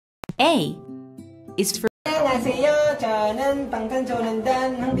A is for 안녕하세요. 저는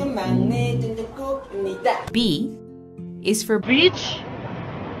방탄소년단 황금 막내 찐득국입니다. B is for Beach.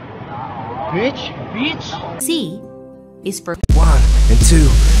 Beach. C is for 1 and 2, 1,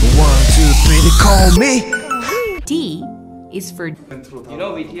 2, 3, they call me. D is for You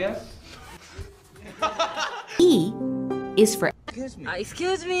know BTS? E is for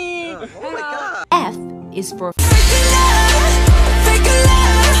Excuse me. Hello. F is for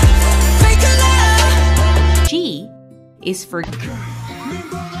G is for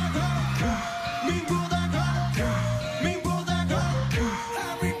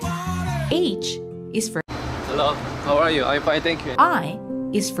H is for Hello, how are you? I'm fine, thank you. I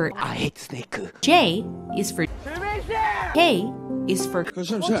is for I hate snake. J is for K is for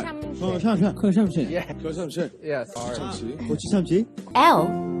Yes.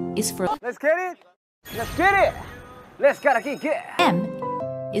 L is for Let's get it. Let's get it. Let's gotta kick it. M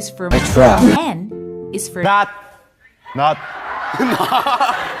is for try. N is for Not. Not.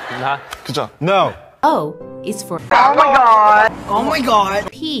 그죠? No. O is for Oh my god. Oh my god.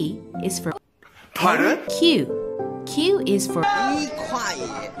 P is for 다른? Q. Q is for Be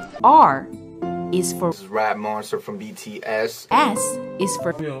quiet. R is for Rap monster from BTS. S is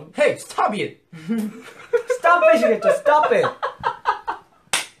for Hey, stop it. Stop it. Just stop it.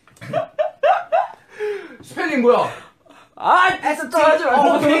 스펠링 뭐야? S 또 하지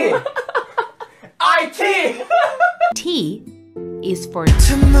말고 P. IT. T is for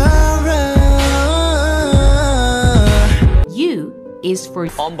Tomorrow. U is for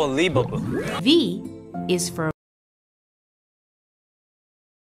Unbelievable. V is for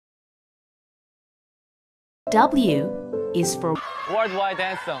W is for Worldwide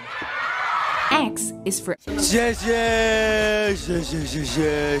anthem. X is for Y is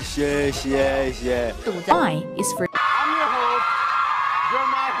for I'm your host. You're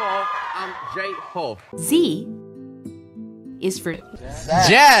my host. I'm Jay Ho. Z is for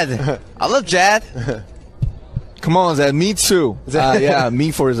Jad. I love Jad. Come on, Zad. Me too. Yeah,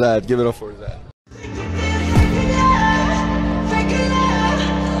 me for Zad. Give it up for Zad.